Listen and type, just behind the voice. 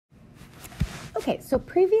Okay, so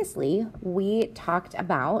previously we talked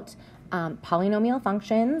about polynomial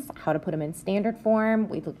functions, how to put them in standard form.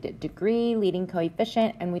 We looked at degree, leading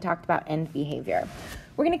coefficient, and we talked about end behavior.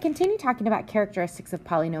 We're going to continue talking about characteristics of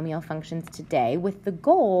polynomial functions today with the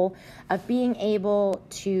goal of being able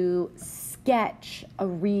to sketch a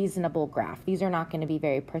reasonable graph. These are not going to be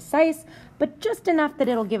very precise, but just enough that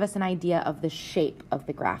it'll give us an idea of the shape of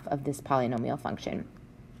the graph of this polynomial function.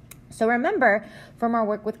 So remember from our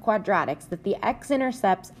work with quadratics that the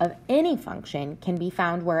x-intercepts of any function can be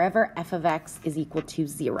found wherever f of x is equal to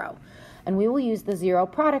 0. And we will use the zero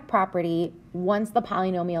product property once the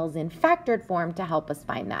polynomial is in factored form to help us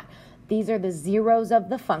find that. These are the zeros of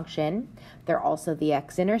the function. They're also the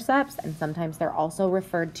x-intercepts, and sometimes they're also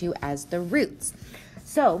referred to as the roots.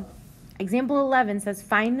 So example 11 says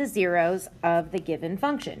find the zeros of the given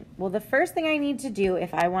function. Well, the first thing I need to do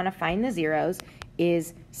if I want to find the zeros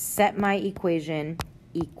is set my equation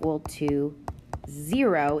equal to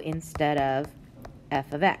 0 instead of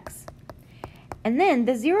f of x. And then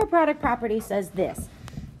the zero product property says this.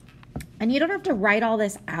 And you don't have to write all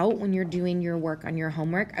this out when you're doing your work on your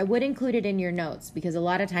homework. I would include it in your notes because a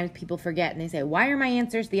lot of times people forget and they say, why are my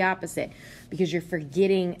answers the opposite? Because you're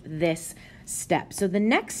forgetting this step. So the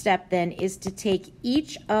next step then is to take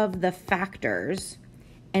each of the factors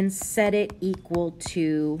and set it equal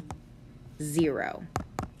to 0.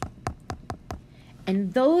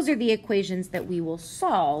 And those are the equations that we will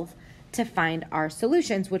solve to find our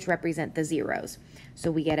solutions, which represent the zeros. So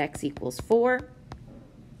we get x equals 4,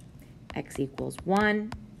 x equals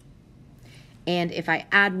 1, and if I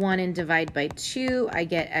add 1 and divide by 2, I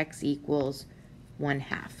get x equals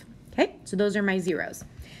 1/2. Okay, so those are my zeros.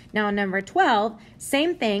 Now on number 12,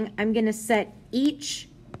 same thing, I'm going to set each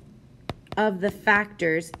of the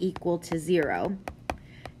factors equal to 0.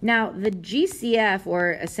 Now, the GCF,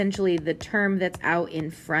 or essentially the term that's out in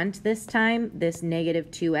front this time, this negative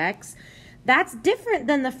 2x, that's different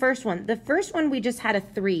than the first one. The first one, we just had a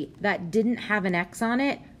 3 that didn't have an x on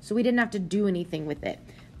it, so we didn't have to do anything with it.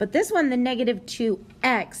 But this one, the negative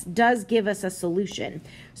 2x, does give us a solution.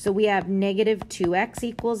 So we have negative 2x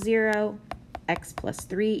equals 0, x plus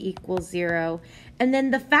 3 equals 0. And then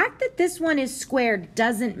the fact that this one is squared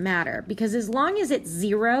doesn't matter, because as long as it's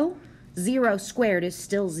 0, 0 squared is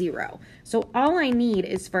still 0. So all I need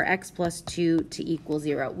is for x plus 2 to equal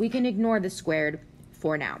 0. We can ignore the squared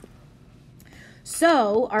for now.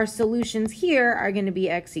 So our solutions here are going to be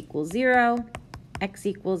x equals 0, x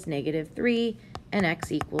equals negative 3, and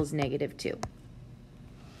x equals negative 2.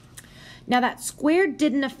 Now that squared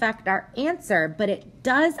didn't affect our answer, but it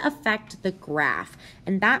does affect the graph.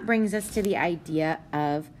 And that brings us to the idea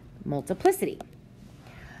of multiplicity.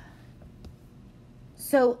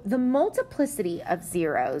 So the multiplicity of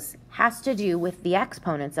zeros has to do with the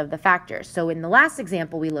exponents of the factors. So in the last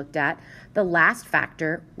example we looked at, the last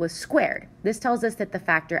factor was squared. This tells us that the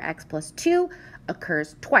factor x plus 2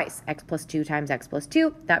 occurs twice. X plus 2 times x plus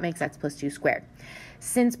 2, that makes x plus 2 squared.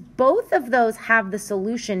 Since both of those have the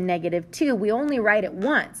solution negative 2, we only write it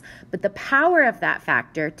once, but the power of that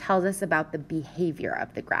factor tells us about the behavior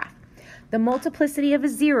of the graph. The multiplicity of a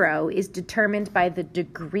 0 is determined by the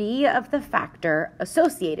degree of the factor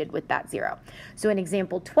associated with that 0. So in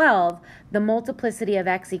example 12, the multiplicity of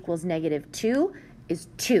x equals negative 2 is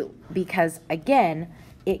 2 because, again,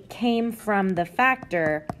 it came from the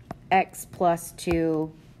factor x plus 2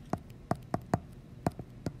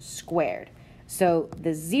 squared. So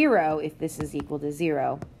the 0, if this is equal to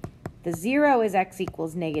 0, the 0 is x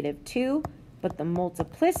equals negative 2, but the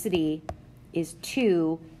multiplicity is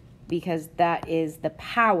 2 because that is the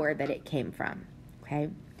power that it came from, okay?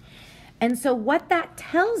 And so what that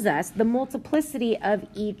tells us, the multiplicity of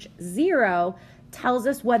each 0 tells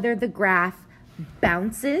us whether the graph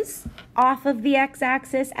bounces off of the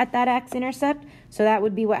x-axis at that x-intercept. So that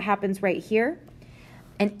would be what happens right here.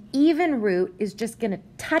 An even root is just going to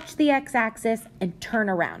touch the x-axis and turn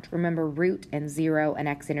around. Remember, root and 0 and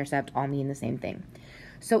x-intercept all mean the same thing.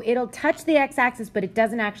 So it'll touch the x-axis, but it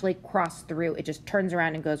doesn't actually cross through. It just turns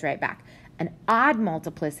around and goes right back. An odd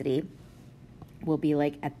multiplicity will be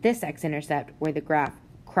like at this x-intercept where the graph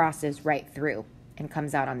crosses right through and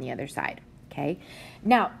comes out on the other side, okay?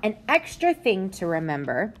 Now, an extra thing to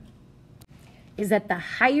remember is that the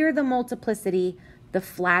higher the multiplicity, the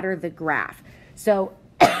flatter the graph. So,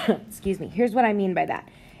 excuse me, here's what I mean by that.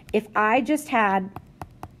 If I just had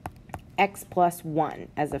x plus 1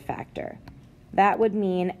 as a factor, that would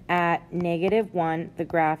mean at negative 1, the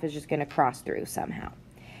graph is just going to cross through somehow.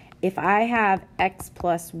 If I have x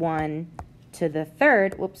plus 1 to the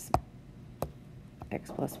third, x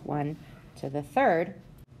plus 1 to the third,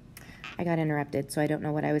 I got interrupted, so I don't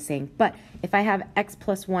know what I was saying. But if I have x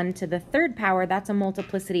plus 1 to the third power, that's a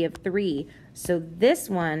multiplicity of 3. So this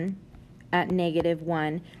one at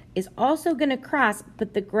 -1 is also going to cross,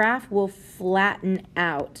 but the graph will flatten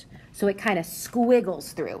out. So it kind of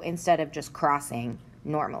squiggles through instead of just crossing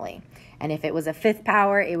normally. And if it was a fifth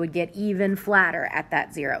power, it would get even flatter at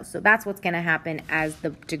that 0. So that's what's going to happen as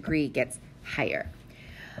the degree gets higher.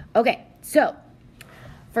 Okay, so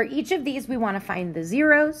for each of these, we want to find the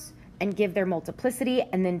zeros and give their multiplicity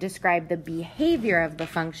and then describe the behavior of the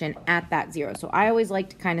function at that 0. So I always like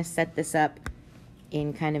to kind of set this up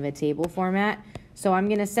in kind of a table format. So I'm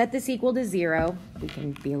going to set this equal to 0. We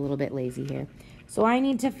can be a little bit lazy here. So I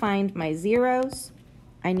need to find my zeros.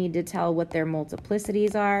 I need to tell what their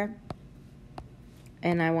multiplicities are.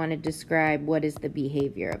 And I want to describe what is the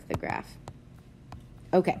behavior of the graph.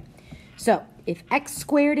 Okay, so if x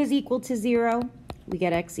squared is equal to 0, we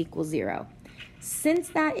get x equals 0. Since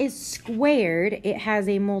that is squared, it has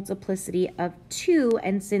a multiplicity of 2,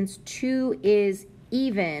 and since 2 is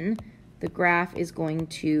even, the graph is going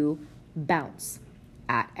to bounce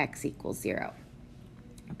at x equals 0.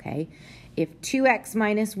 Okay, if 2x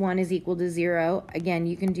minus 1 is equal to 0, again,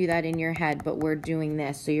 you can do that in your head, but we're doing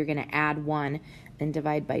this, so you're going to add 1 and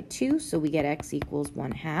divide by 2, so we get x equals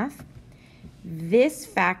 1/2. This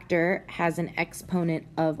factor has an exponent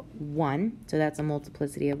of 1, so that's a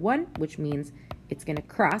multiplicity of 1, which means it's going to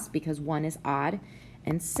cross because 1 is odd.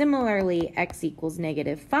 And similarly, x equals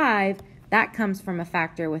 -5, that comes from a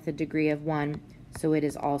factor with a degree of 1, so it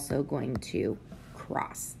is also going to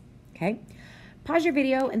cross. Okay? Pause your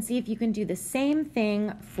video and see if you can do the same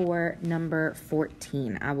thing for number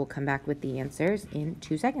 14. I will come back with the answers in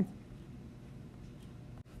 2 seconds.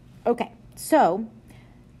 Okay, so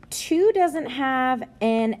 2 doesn't have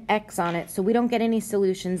an x on it, so we don't get any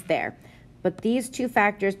solutions there. But these two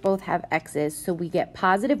factors both have x's, so we get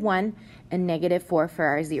 +1 and -4 for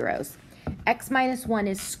our zeros. X minus 1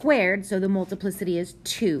 is squared, so the multiplicity is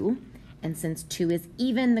 2. And since 2 is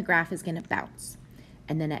even, the graph is going to bounce.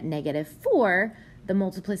 And then at -4, the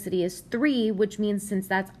multiplicity is 3, which means since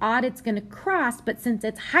that's odd, it's going to cross. But since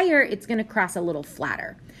it's higher, it's going to cross a little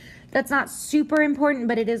flatter. That's not super important,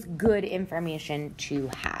 but it is good information to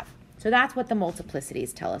have. So that's what the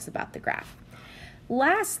multiplicities tell us about the graph.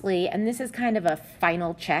 Lastly, and this is kind of a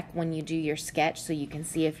final check when you do your sketch so you can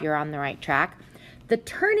see if you're on the right track, the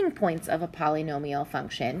turning points of a polynomial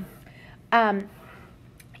function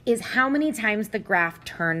is how many times the graph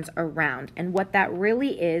turns around. And what that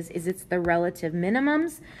really is it's the relative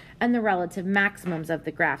minimums and the relative maximums of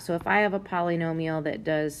the graph. So if I have a polynomial that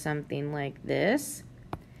does something like this,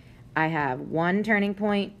 I have 1 turning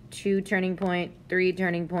point, 2 turning point, 3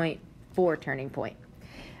 turning point, 4 turning point.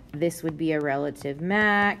 This would be a relative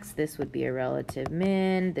max, this would be a relative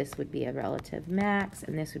min, this would be a relative max,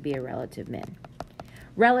 and this would be a relative min.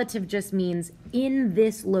 Relative just means in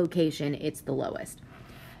this location, it's the lowest.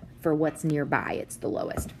 For what's nearby, it's the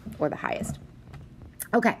lowest or the highest.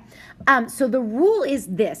 Okay, so the rule is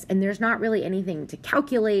this, and there's not really anything to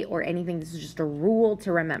calculate or anything. This is just a rule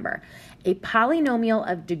to remember. A polynomial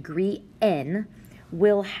of degree n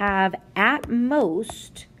will have at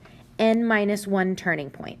most n minus 1 turning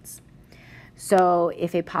points. So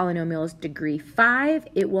if a polynomial is degree 5,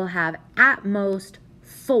 it will have at most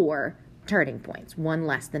 4 turning points, 1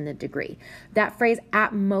 less than the degree. That phrase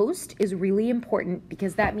at most is really important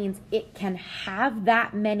because that means it can have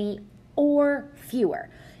that many or fewer.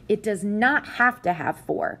 It does not have to have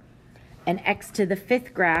 4. An x to the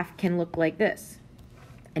 5th graph can look like this,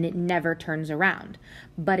 and it never turns around.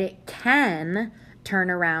 But it can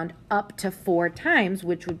turn around up to 4 times,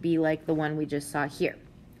 which would be like the one we just saw here,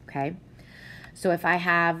 okay? So if I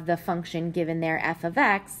have the function given there, f of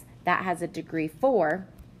x, that has a degree 4.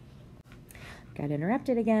 Got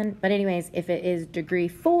interrupted again. But anyways, if it is degree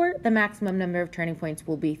 4, the maximum number of turning points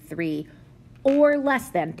will be 3 or less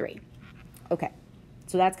than 3. Okay,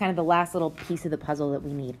 so that's kind of the last little piece of the puzzle that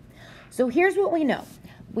we need. So here's what we know.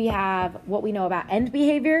 We have what we know about end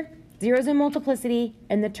behavior, zeros and multiplicity,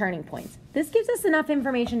 and the turning points. This gives us enough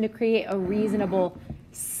information to create a reasonable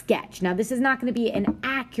sketch. Now, this is not going to be an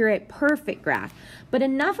accurate, perfect graph, but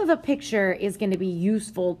enough of a picture is going to be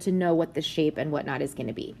useful to know what the shape and whatnot is going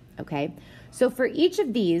to be, okay? So for each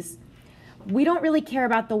of these, we don't really care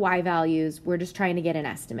about the y values. We're just trying to get an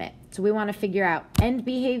estimate. So we want to figure out end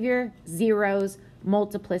behavior, zeros,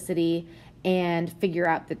 multiplicity, and figure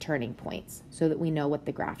out the turning points so that we know what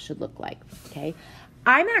the graph should look like, okay?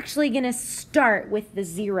 I'm actually going to start with the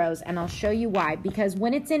zeros, and I'll show you why. Because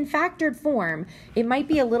when it's in factored form, it might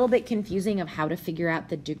be a little bit confusing of how to figure out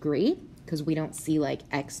the degree, because we don't see like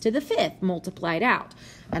x to the 5th multiplied out.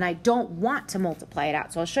 And I don't want to multiply it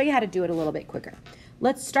out. So I'll show you how to do it a little bit quicker.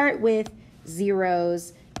 Let's start with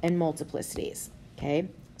zeros and multiplicities, okay?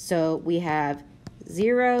 So we have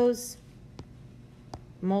zeros,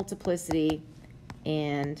 multiplicity,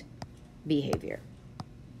 and behavior.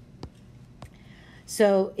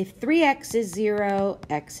 So if 3x is 0,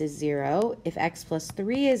 x is 0. If x plus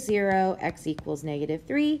 3 is 0, x equals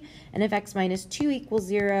 -3. And if x minus 2 equals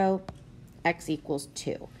 0, x equals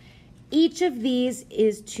 2. Each of these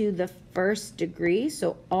is to the first degree,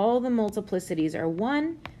 so all the multiplicities are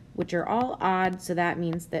 1, which are all odd, so that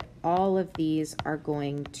means that all of these are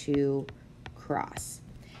going to cross.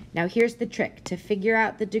 Now here's the trick. To figure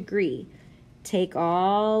out the degree, take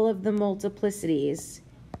all of the multiplicities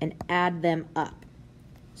and add them up.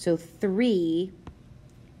 So 3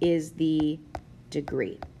 is the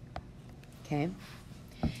degree, okay?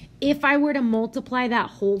 If I were to multiply that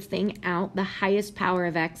whole thing out, the highest power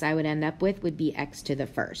of x I would end up with would be x to the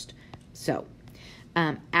first. So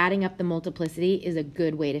adding up the multiplicity is a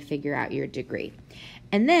good way to figure out your degree.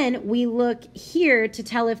 And then we look here to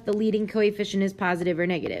tell if the leading coefficient is positive or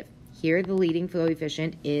negative. Here the leading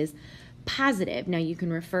coefficient is positive. Now you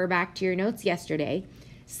can refer back to your notes yesterday.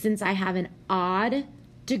 Since I have an odd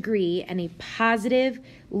degree and a positive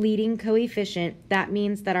leading coefficient, that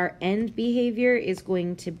means that our end behavior is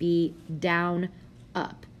going to be down,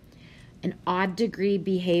 up. An odd degree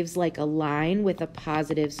behaves like a line with a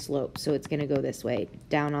positive slope, so it's going to go this way,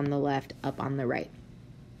 down on the left, up on the right.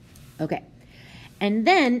 Okay, and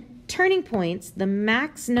then turning points, the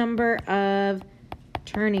max number of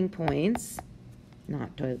turning points,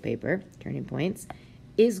 not toilet paper, turning points,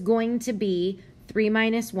 is going to be 3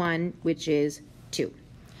 minus 1, which is 2.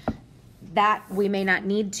 That we may not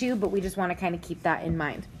need to, but we just want to kind of keep that in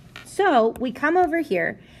mind. So we come over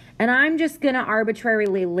here, and I'm just going to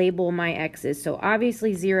arbitrarily label my x's. So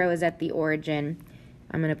obviously 0 is at the origin.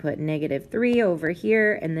 I'm going to put -3 over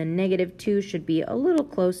here, and then -2 should be a little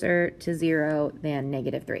closer to 0 than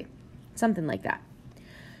 -3. Something like that.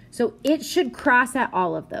 So it should cross at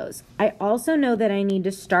all of those. I also know that I need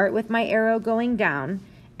to start with my arrow going down,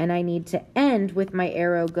 and I need to end with my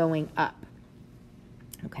arrow going up.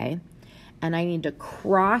 Okay? And I need to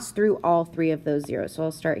cross through all 3 of those zeros. So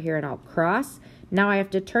I'll start here and I'll cross. Now I have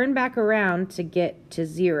to turn back around to get to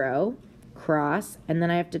 0, cross, and then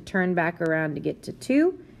I have to turn back around to get to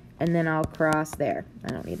 2, and then I'll cross there. I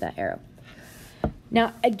don't need that arrow.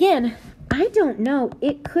 Now again, I don't know.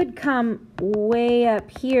 It could come way up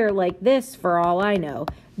here like this for all I know.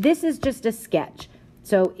 This is just a sketch.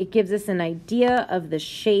 So it gives us an idea of the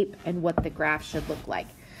shape and what the graph should look like.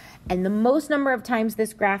 And the most number of times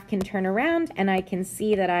this graph can turn around, and I can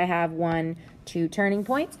see that I have 1, 2 turning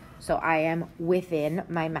points, so I am within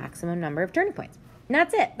my maximum number of turning points. And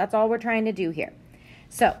that's it. That's all we're trying to do here.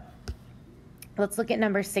 So let's look at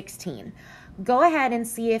number 16. Go ahead and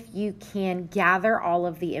see if you can gather all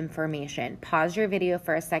of the information. Pause your video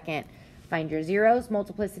for a second. Find your zeros,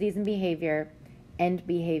 multiplicities, and behavior, end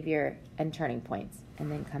behavior, and turning points,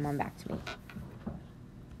 and then come on back to me.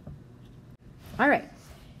 All right.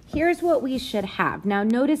 Here's what we should have. Now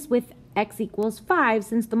notice with x equals 5,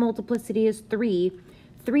 since the multiplicity is 3,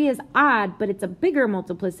 3 is odd, but it's a bigger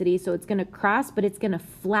multiplicity, so it's going to cross, but it's going to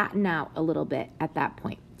flatten out a little bit at that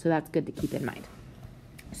point. So that's good to keep in mind.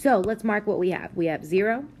 So let's mark what we have. We have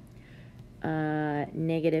 0,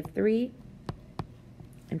 -3,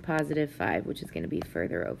 and +5, which is going to be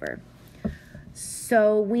further over.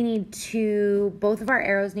 So we need to, both of our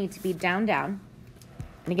arrows need to be down, down.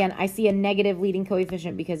 And again, I see a negative leading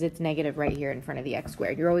coefficient because it's negative right here in front of the x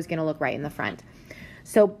squared. You're always going to look right in the front.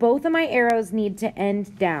 So both of my arrows need to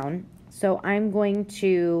end down. So I'm going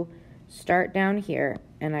to start down here,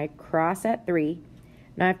 and I cross at 3.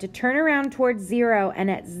 Now I have to turn around towards 0,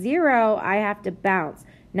 and at 0, I have to bounce.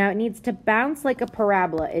 Now it needs to bounce like a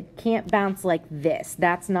parabola. It can't bounce like this.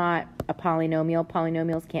 That's not a polynomial.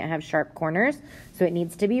 Polynomials can't have sharp corners, so it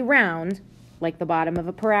needs to be round, like the bottom of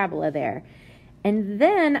a parabola there. And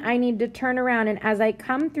then I need to turn around, and as I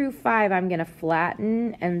come through 5, I'm going to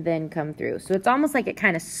flatten and then come through. So it's almost like it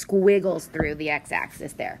kind of squiggles through the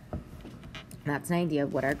x-axis there. That's an idea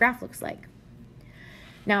of what our graph looks like.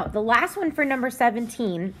 Now, the last one for number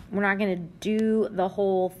 17, we're not going to do the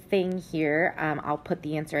whole thing here. I'll put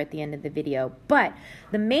the answer at the end of the video. But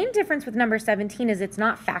the main difference with number 17 is it's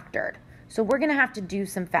not factored. So we're going to have to do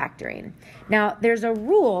some factoring. Now, there's a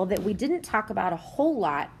rule that we didn't talk about a whole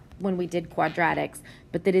lot when we did quadratics,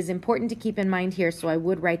 but that is important to keep in mind here, so I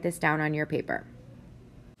would write this down on your paper.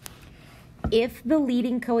 If the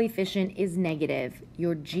leading coefficient is negative,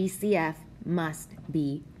 your GCF must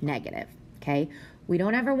be negative, okay? We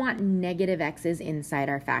don't ever want negative x's inside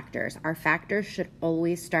our factors. Our factors should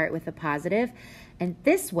always start with a positive, and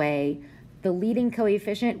this way, the leading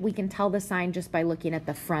coefficient, we can tell the sign just by looking at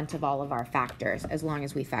the front of all of our factors, as long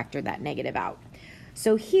as we factor that negative out.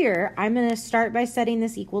 So here, I'm going to start by setting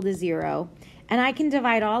this equal to 0, and I can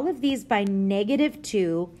divide all of these by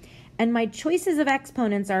 -2, and my choices of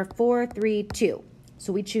exponents are 4, 3, 2.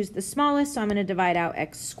 So we choose the smallest, so I'm going to divide out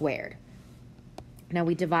x squared. Now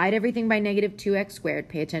we divide everything by -2x squared.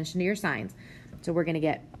 Pay attention to your signs. So we're going to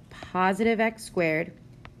get positive x squared,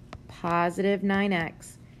 positive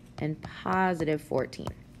 9x, and positive 14.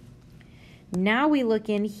 Now we look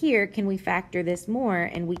in here, can we factor this more?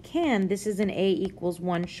 And we can. This is an a equals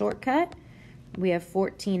 1 shortcut. We have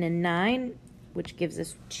 14 and 9, which gives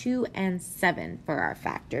us 2 and 7 for our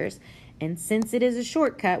factors. And since it is a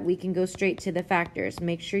shortcut, we can go straight to the factors.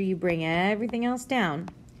 Make sure you bring everything else down.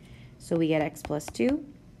 So we get x plus 2,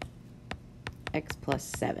 x plus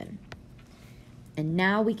 7. And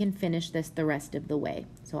now we can finish this the rest of the way.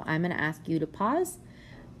 So I'm going to ask you to pause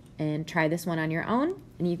and try this one on your own,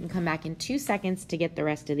 and you can come back in 2 seconds to get the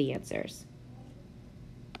rest of the answers.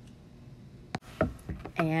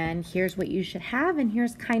 And here's what you should have, and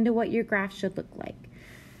here's kind of what your graph should look like.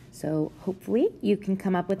 So hopefully you can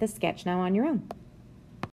come up with a sketch now on your own.